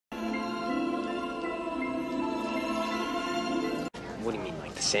What do you mean,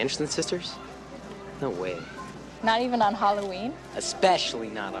 like the Sanderson sisters? No way. Not even on Halloween? Especially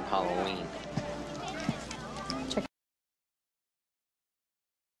not on Halloween.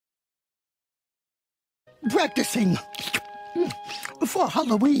 Practicing for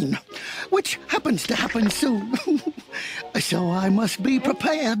Halloween, which happens to happen soon. So I must be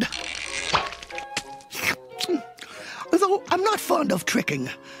prepared. Though I'm not fond of tricking.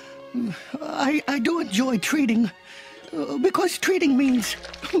 I do enjoy treating, because treating means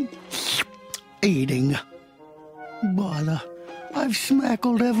eating. Bother, I've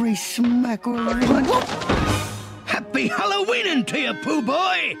smackled every smackerel. Happy Halloweening to you, Pooh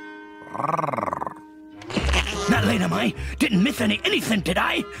boy! Not late, am I? Didn't miss anything, did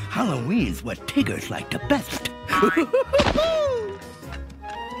I? Halloween's what Tiggers like the best.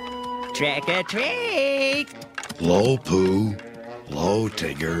 Trick or treat! Low Pooh, low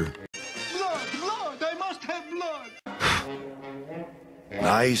Tigger. Blood, I must have blood.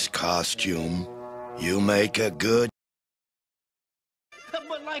 Nice costume. You make a good...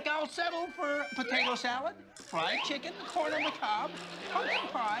 But like I'll settle for potato salad, fried chicken, corn on the cob, pumpkin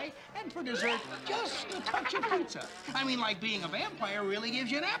pie, and for dessert, just a touch of pizza. I mean, like being a vampire really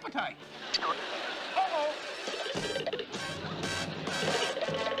gives you an appetite. Uh-oh.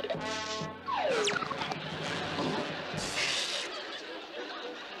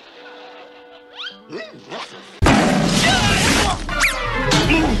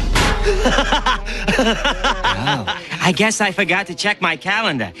 I guess I forgot to check my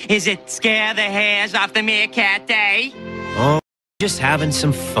calendar. Is it scare the hairs off the meerkat day? Oh, just having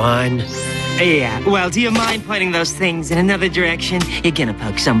some fun. Yeah, well, do you mind pointing those things in another direction? You're gonna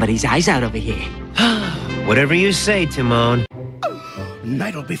poke somebody's eyes out over here. Whatever you say, Timon.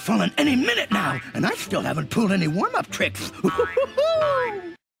 Night'll be falling any minute now, and I still haven't pulled any warm-up tricks.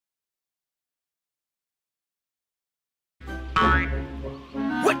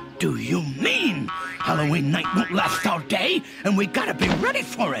 What do you mean? Halloween night won't last all day, and we gotta be ready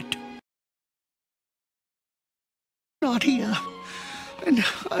for it. Not here. And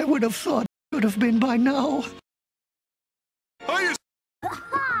I would have thought it would have been by now. Now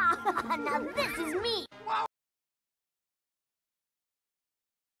this is me.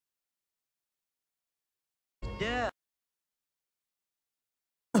 Yeah.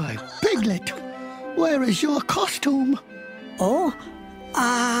 Why, Piglet, where is your costume? Oh,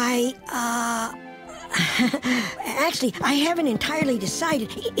 actually, I haven't entirely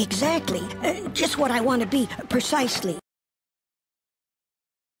decided exactly just what I want to be precisely.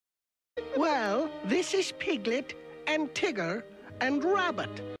 Well, this is Piglet and Tigger and Rabbit.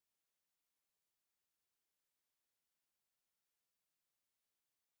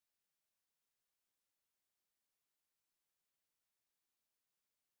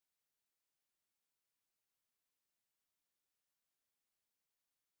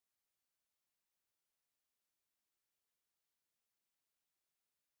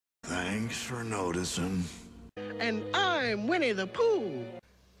 Thanks for noticing. And I'm Winnie the Pooh.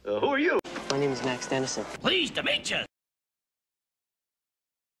 Who are you? My name is Max Dennison. Pleased to meet you.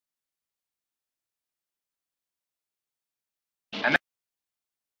 I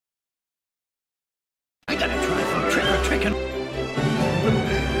gotta try some trick-or-tricking.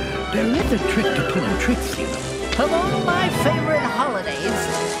 There is a trick to pulling tricks, you know. Of all my favorite holidays,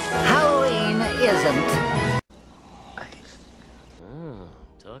 Halloween isn't. Oh,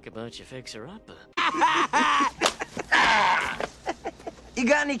 talk about your fixer-upper. You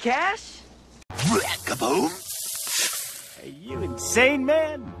got any cash? Kaboom! Are you insane,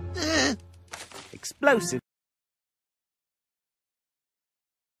 man? Explosive.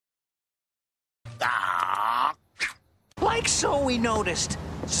 Like so, we noticed.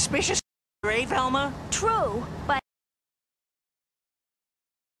 Suspicious, eh, Velma? True, but...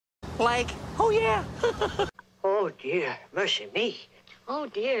 Like, oh yeah. Oh dear, mercy me. Oh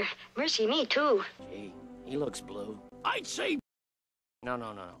dear, mercy me too. Hey, he looks blue. I'd say... No.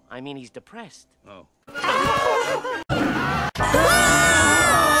 I mean, he's depressed. Oh.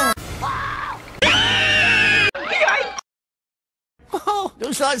 Oh,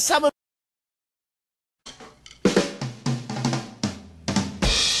 those are some of...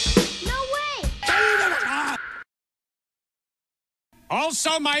 No way!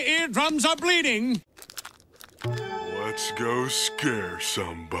 Also, my eardrums are bleeding. Let's go scare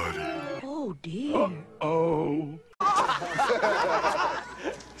somebody. Oh dear. Oh.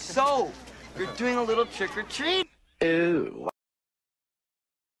 So, you're doing a little trick-or-treat? Ew.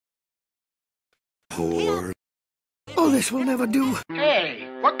 Poor. Oh, this will never do. Hey,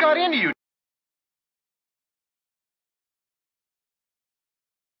 what got into you?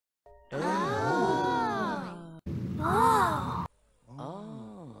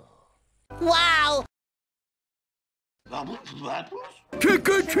 Wow! Trick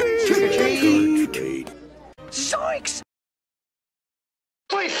or treat! Trick or treat! Zoinks!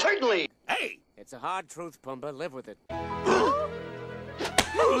 Why, certainly! Hey! It's a hard truth, Pumbaa. Live with it.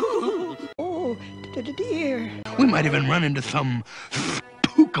 Oh, dear. We might even run into some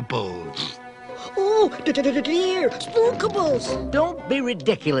spookables. Oh, dear. Spookables. Don't be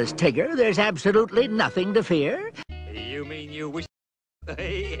ridiculous, Tigger. There's absolutely nothing to fear. You mean you wish...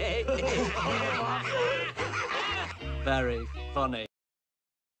 Very funny.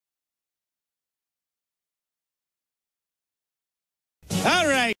 All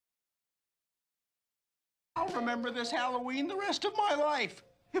right. I'll remember this Halloween the rest of my life.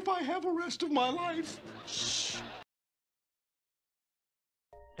 If I have a rest of my life. Shh.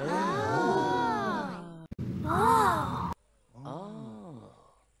 Oh. Oh.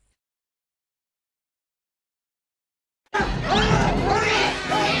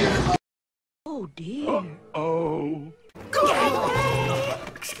 Oh, dear. Oh.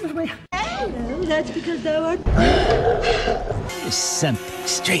 Excuse me. Hello, that's because thou art... There's something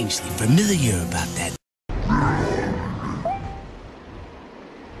strangely familiar about that.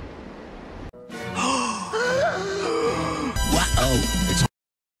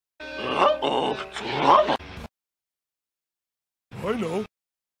 I know.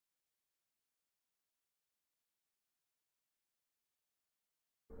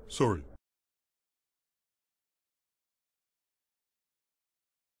 Sorry.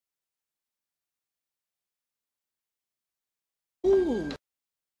 Ooh.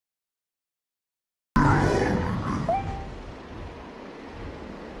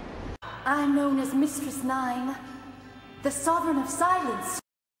 I'm known as Mistress Nine, the Sovereign of Silence.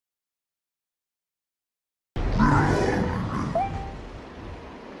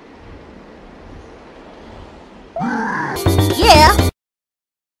 Yeah.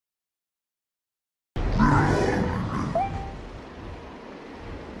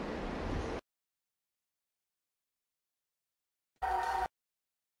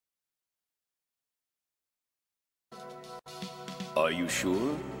 Are you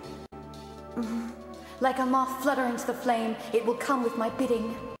sure? Like a moth fluttering to the flame, it will come with my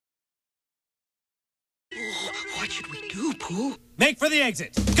bidding. What should we do, Pooh? Make for the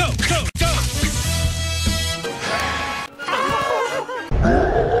exit. Go, go, go!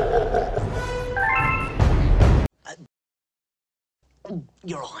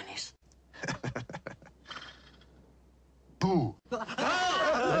 Your Highness. Boo.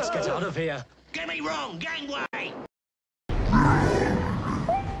 Let's get out of here. Get me wrong, gangway!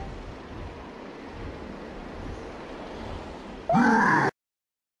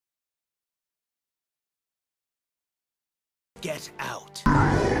 Get out.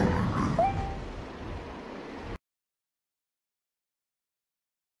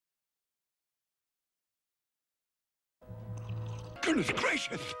 Goodness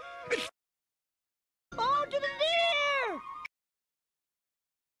gracious! It's... Oh, to the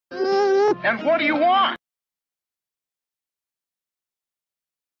deer! And what do you want?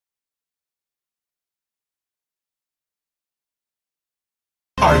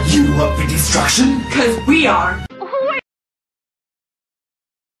 Are you up for destruction? 'Cause we are.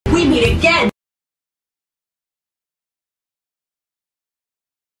 We meet again.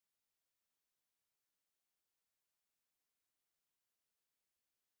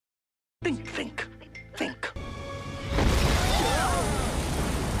 Think, think, think.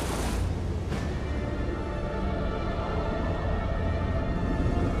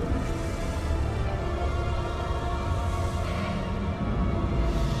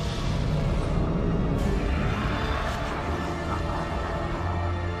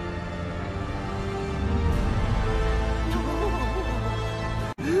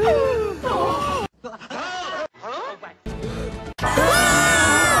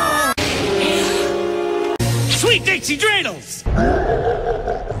 Sweet Dixie Dreidels!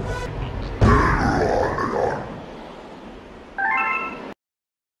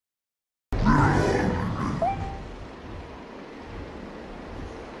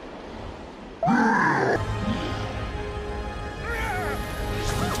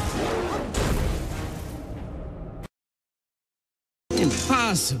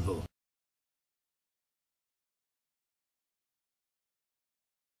 Impossible.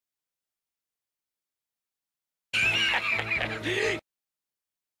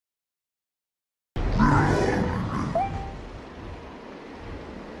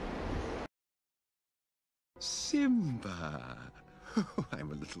 Simba.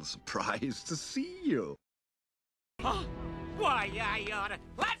 I'm a little surprised to see you. Oh, why, I oughta...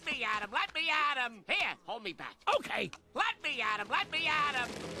 Let me at him! Let me at him! Here, hold me back. Okay. Let me at him! Let me at him!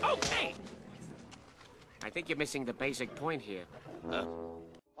 Okay. I think you're missing the basic point here.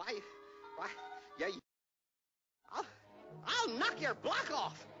 Why, yeah, I'll knock your block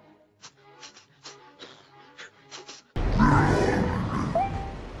off!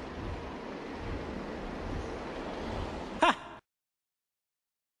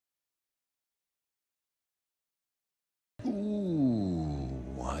 Ooh,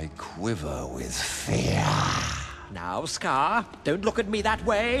 I quiver with fear. Now, Scar, don't look at me that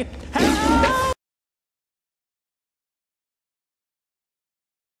way.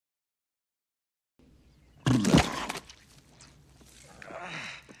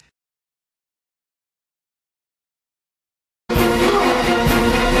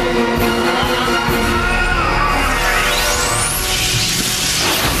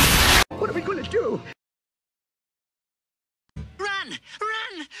 What are we gonna do? Run!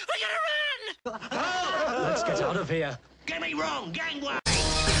 Run! We gotta run! Let's get out of here. Get me wrong, gangway!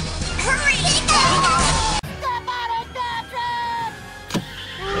 Hurry! Step out of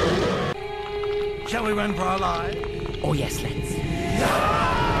the Shall we run for our lives? Oh, yes, let's.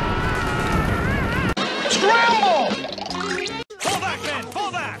 Scramble! Fall back, men!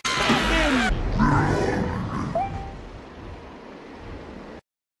 Fall back!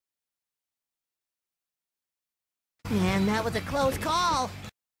 And that was a close call.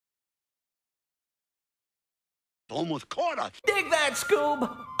 Almost caught us. Dig that, Scoob!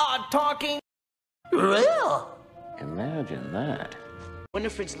 Odd talking. Real. Imagine that.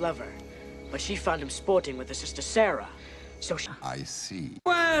 Winifred's lover, but she found him sporting with her sister Sarah. So she... I see.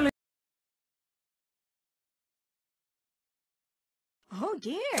 Well... Oh,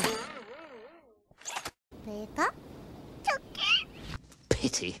 dear.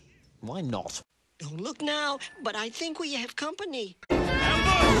 Pity. Why not? Don't look now, but I think we have company. Run!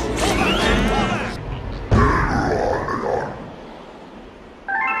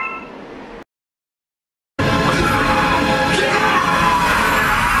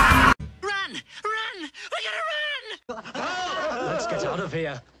 Run! We gotta run! Let's get out of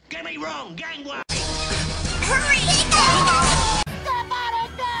here. Get me wrong, gangway! Hurry! Step out of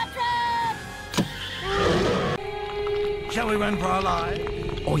the Shall we run for our lives?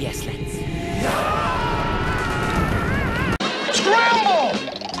 Oh, yes, let's. Scramble!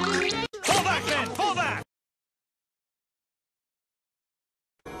 Fall back, men! Fall back!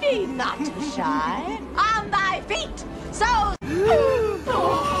 Be not shy. On thy feet. So.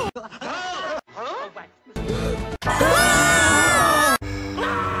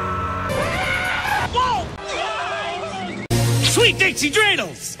 Sweet Dixie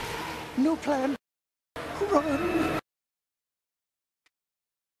Dreidels! No plan. Run.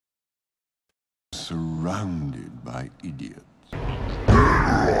 Surrounded by idiots.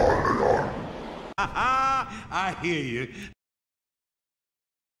 I hear you.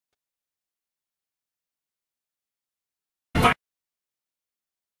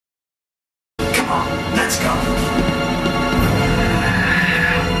 Come on, let's go.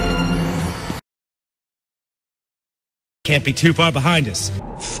 Can't be too far behind us.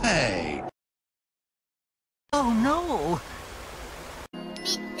 Faye! Oh, no.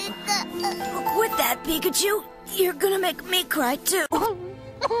 With that, Pikachu, you're gonna make me cry, too.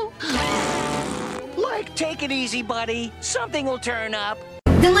 Like, take it easy, buddy. Something will turn up.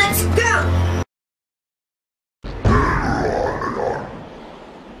 Then let's go!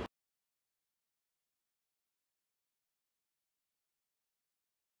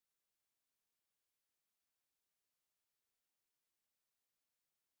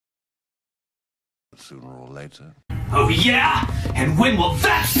 Sooner or later. Oh, yeah? And when will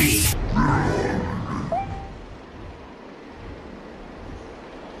that be?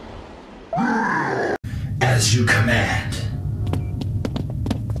 As you command.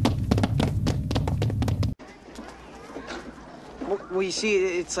 Well, you see,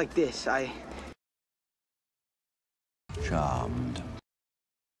 it's like this. Charmed.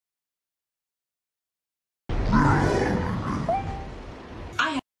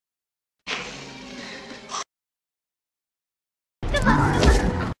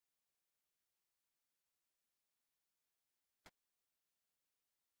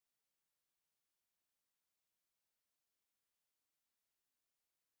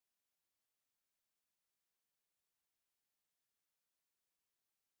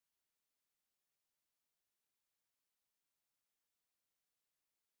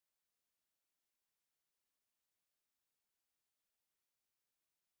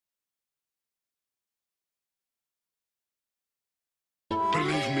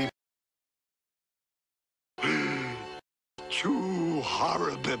 Believe me. Too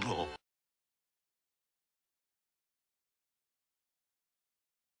horrible.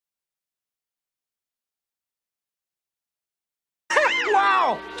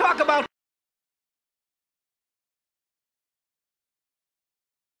 talk about...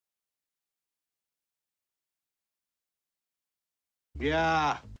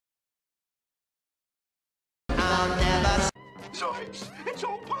 Yeah. So it's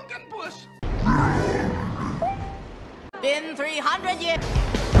old Pumpkin Puss. Been 300 years.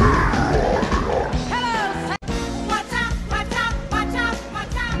 Hello. What's up? What's up? What's up?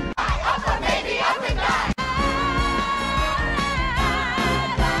 What's up? I hope the baby up and die.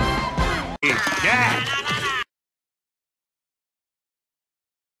 Yeah.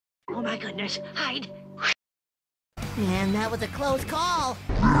 Oh my goodness, hide. And that was a close call.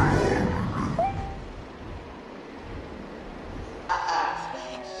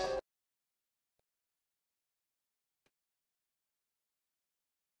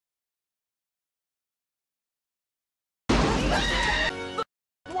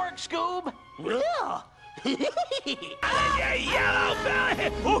 Work, Scoob. Yeah. Yellow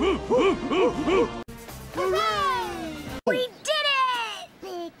belly. We did it!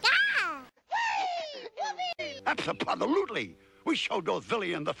 Absolutely. We showed those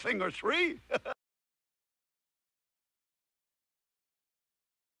villains the finger three.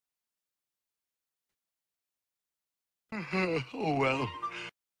 Oh, well.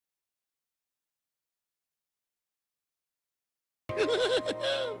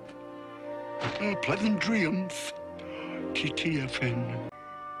 Pleasant dreams. TTFN.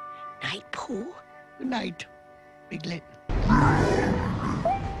 Night, Pooh. Good night, Piglet.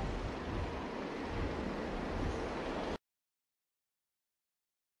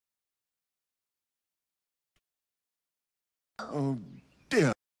 Oh,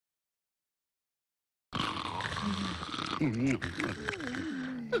 dear.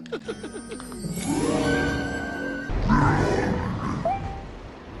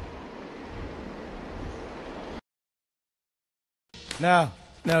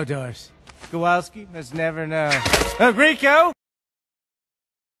 No doors. Kowalski must never know. Rico!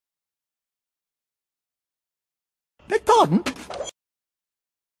 Beg pardon?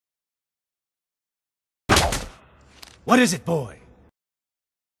 What is it, boy?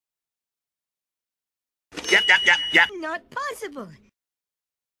 Yep. Not possible.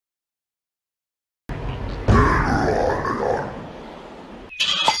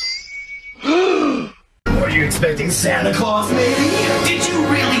 Were you expecting Santa Claus, maybe? Did you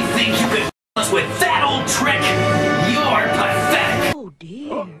really think you could f us with that old trick? You're pathetic! Oh,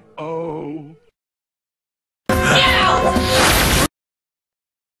 dear. Oh.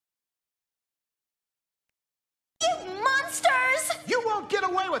 You monsters! You won't get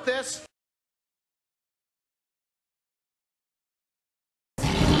away with this.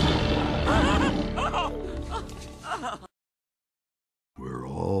 We're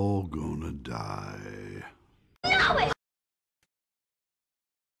all gonna die. Know it!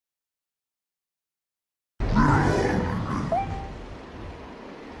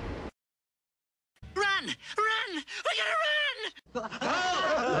 Run! Run! We gotta run!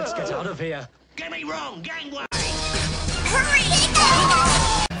 Let's get out of here. Get me wrong, gangway. Hurry! Step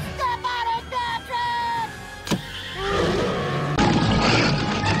out of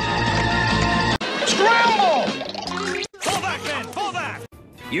Scramble! Fall back, man! Fall back!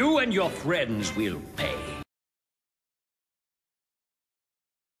 You and your friends will pay.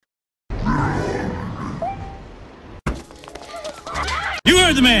 You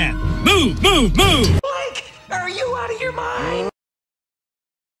heard the man! Move! Move! Move! Blake! Are you out of your mind?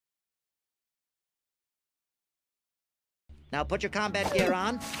 Now put your combat gear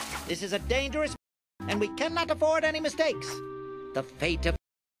on. This is a dangerous and we cannot afford any mistakes. The fate of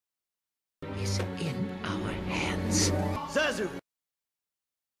is in our hands. Zazu!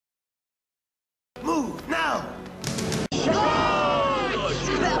 Move, now!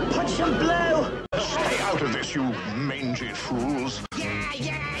 That punch and blow! Stay out of this, you mangy fools.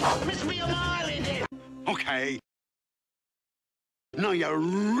 Yeah! Miss me a mile in it! Okay. Now you're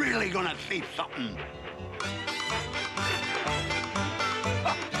really gonna see something.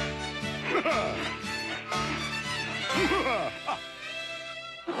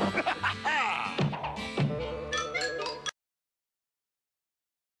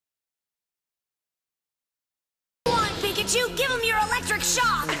 Pikachu, give him your electric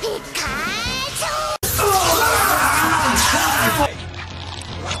shock! Pikachu!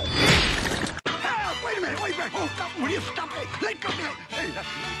 Wait a minute. Oh, stop. Will you stop it? Let go of me. Hey, that's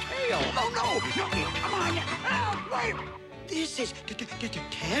my tail. Oh, no, come on. Wait. This is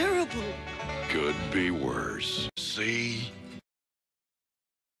terrible. Could be worse. See?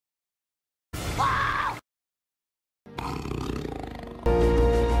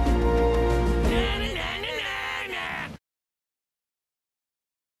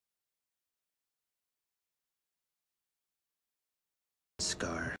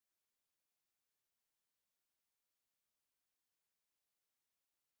 Scar.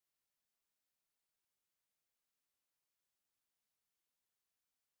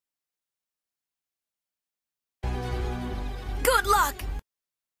 Good luck!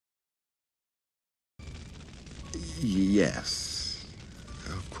 Yes,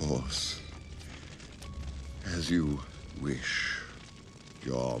 of course. As you wish,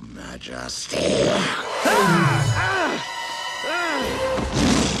 Your Majesty.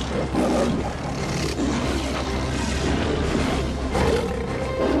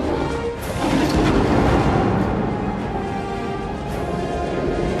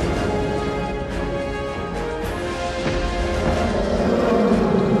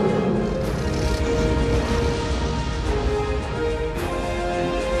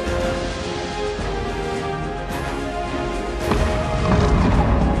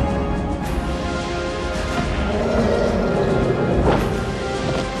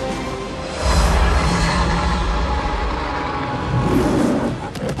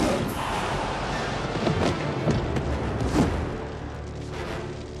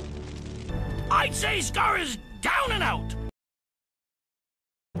 I'd say Scar is down and out.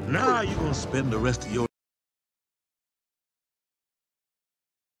 Now you're gonna spend the rest of your...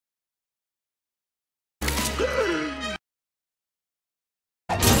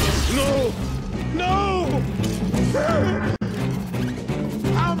 No! No!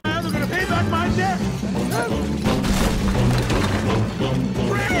 How am I ever gonna pay back my debt?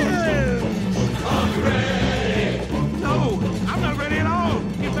 Friends! I'm ready! No, I'm not ready at all.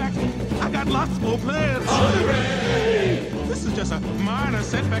 In fact, I got lots more plans. I'm ready! This is just a minor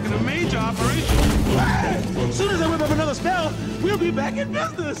setback in a major operation. As soon as I whip up another spell, we'll be back in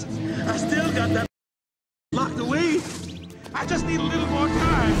business. I still got that locked away. I just need a little more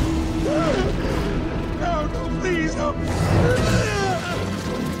time. No, no, please, no.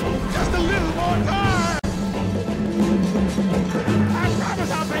 Just a little more time. I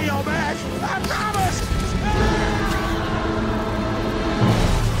promise I'll pay y'all back. I promise.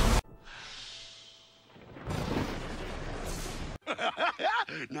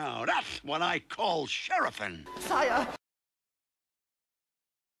 Now that's what I call sheriffing. Sire!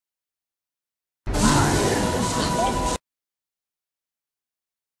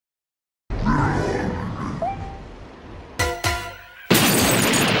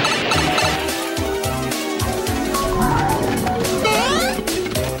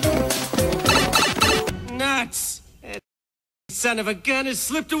 Nuts! That son of a gun has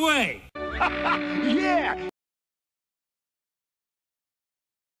slipped away. Yeah! Yeah.